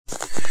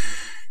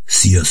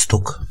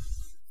Sziasztok!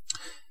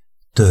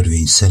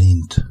 Törvény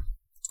szerint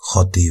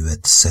 6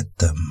 évet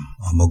szedtem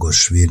a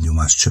magas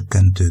vérnyomás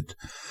csökkentőt.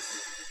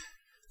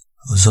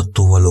 Az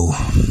attól való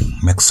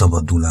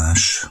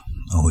megszabadulás,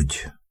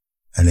 ahogy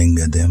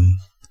elengedem,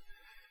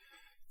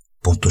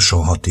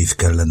 pontosan 6 év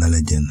kellene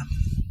legyen.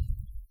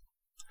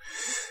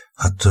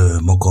 Hát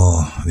maga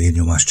a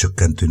vérnyomás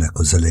csökkentőnek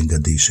az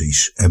elengedése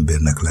is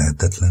embernek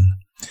lehetetlen.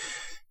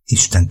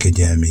 Isten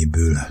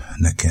kegyelméből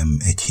nekem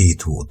 1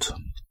 hét volt.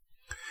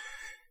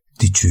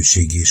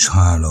 Dicsőség és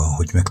hála,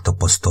 hogy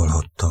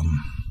megtapasztalhattam,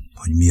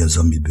 hogy mi az,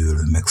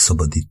 amiből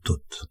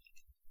megszabadított,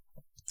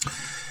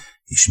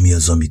 és mi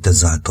az, amit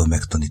ezáltal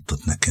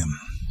megtanított nekem.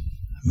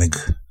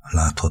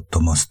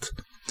 Megláthattam azt,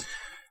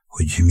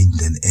 hogy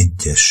minden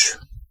egyes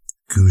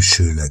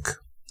külsőleg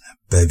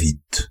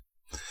bevitt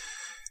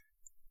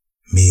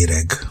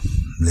méreg,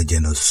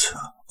 legyen az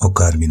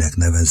akárminek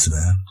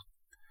nevezve,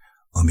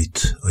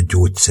 amit a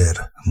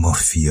gyógyszer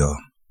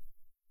maffia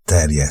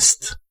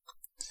terjeszt,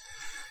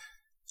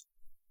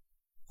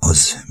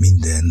 az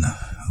minden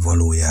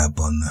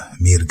valójában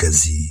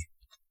mérgezi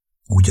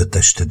úgy a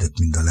testedet,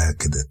 mint a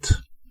lelkedet.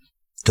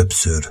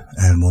 Többször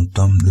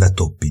elmondtam,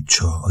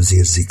 letoppítsa az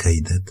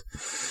érzékeidet,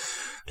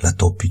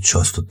 letoppítsa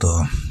azt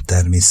a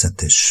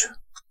természetes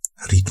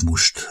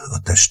ritmust a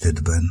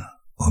testedben,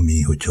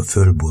 ami, hogyha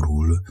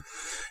fölborul,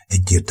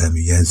 egyértelmű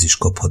jelzést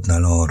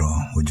kaphatnál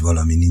arra, hogy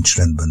valami nincs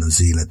rendben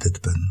az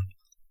életedben.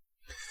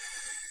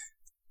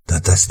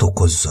 Tehát ezt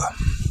okozza.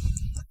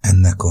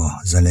 Ennek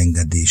az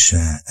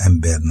elengedése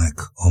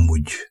embernek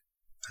amúgy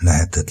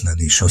lehetetlen,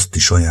 és azt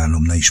is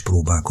ajánlom, ne is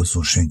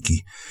próbálkozzon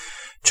senki,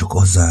 csak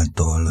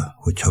azáltal,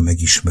 hogyha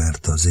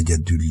megismerte az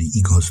egyedüli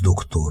igaz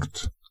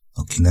doktort,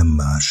 aki nem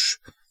más,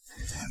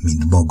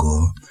 mint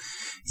maga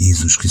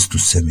Jézus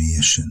Krisztus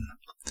személyesen.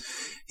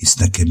 Hisz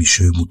nekem is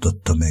ő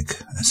mutatta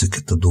meg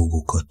ezeket a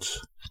dolgokat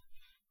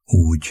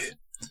úgy,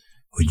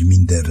 hogy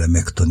mindenre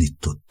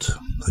megtanított,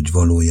 hogy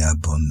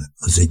valójában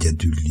az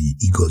egyedüli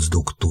igaz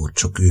doktor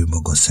csak ő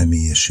maga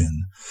személyesen.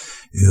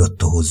 Ő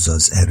adta hozzá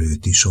az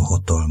erőt és a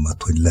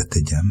hatalmat, hogy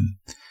letegyem,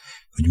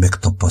 hogy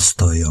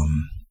megtapasztaljam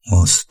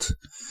azt,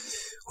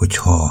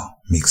 hogyha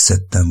még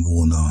szedtem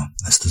volna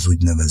ezt az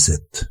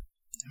úgynevezett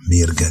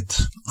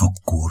mérget,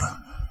 akkor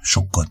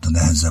sokkal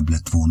nehezebb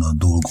lett volna a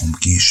dolgom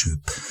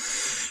később,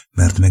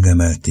 mert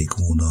megemelték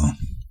volna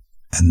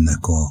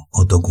ennek a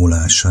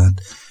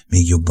adagolását,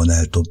 még jobban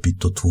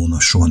eltompított volna,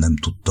 soha nem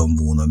tudtam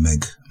volna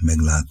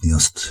meglátni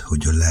azt,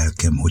 hogy a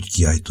lelkem hogy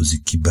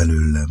kiáltozik ki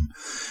belőlem,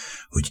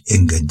 hogy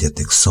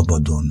engedjetek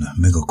szabadon,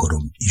 meg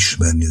akarom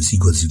ismerni az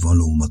igazi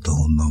valómat,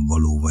 ahonnan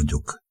való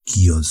vagyok.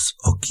 Ki az,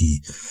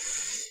 aki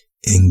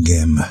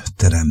engem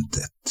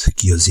teremtett,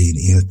 ki az én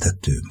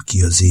éltetőm,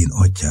 ki az én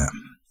atyám.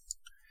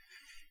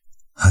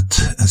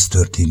 Hát ez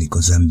történik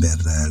az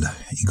emberrel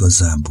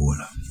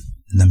igazából.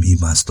 Nem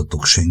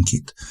hibáztatok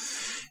senkit,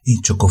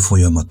 én csak a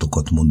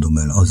folyamatokat mondom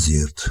el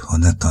azért, ha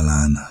ne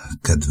talán,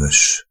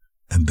 kedves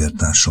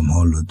embertársam,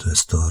 hallod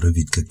ezt a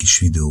rövidke kis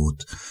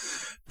videót,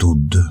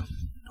 tudd,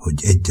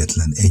 hogy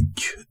egyetlen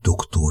egy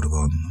doktor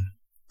van,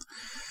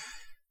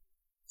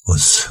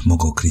 az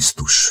maga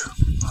Krisztus.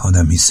 Ha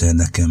nem hiszel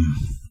nekem,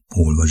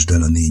 olvasd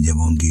el a 4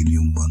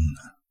 evangéliumban,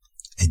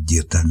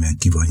 egyértelműen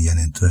ki van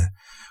jelentve,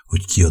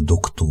 hogy ki a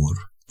doktor,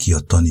 ki a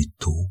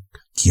tanító,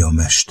 ki a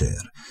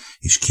mester,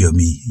 és ki a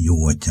mi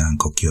jó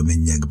atyánk, aki a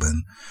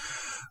mennyekben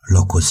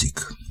lakozik,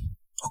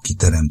 aki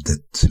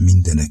teremtett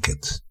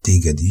mindeneket,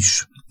 téged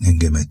is,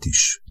 engemet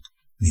is,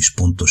 és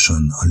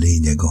pontosan a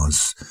lényeg az,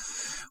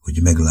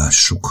 hogy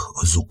meglássuk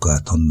az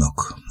okát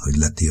annak, hogy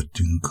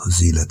letértünk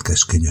az élet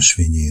keskeny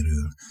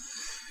ösvényéről.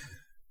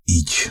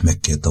 Így meg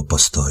kell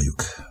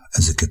tapasztaljuk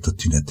ezeket a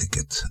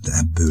tüneteket, de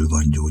ebből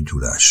van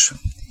gyógyulás.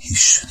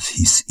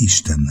 Hisz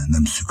Isten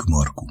nem szűk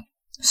markú.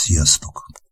 Sziasztok!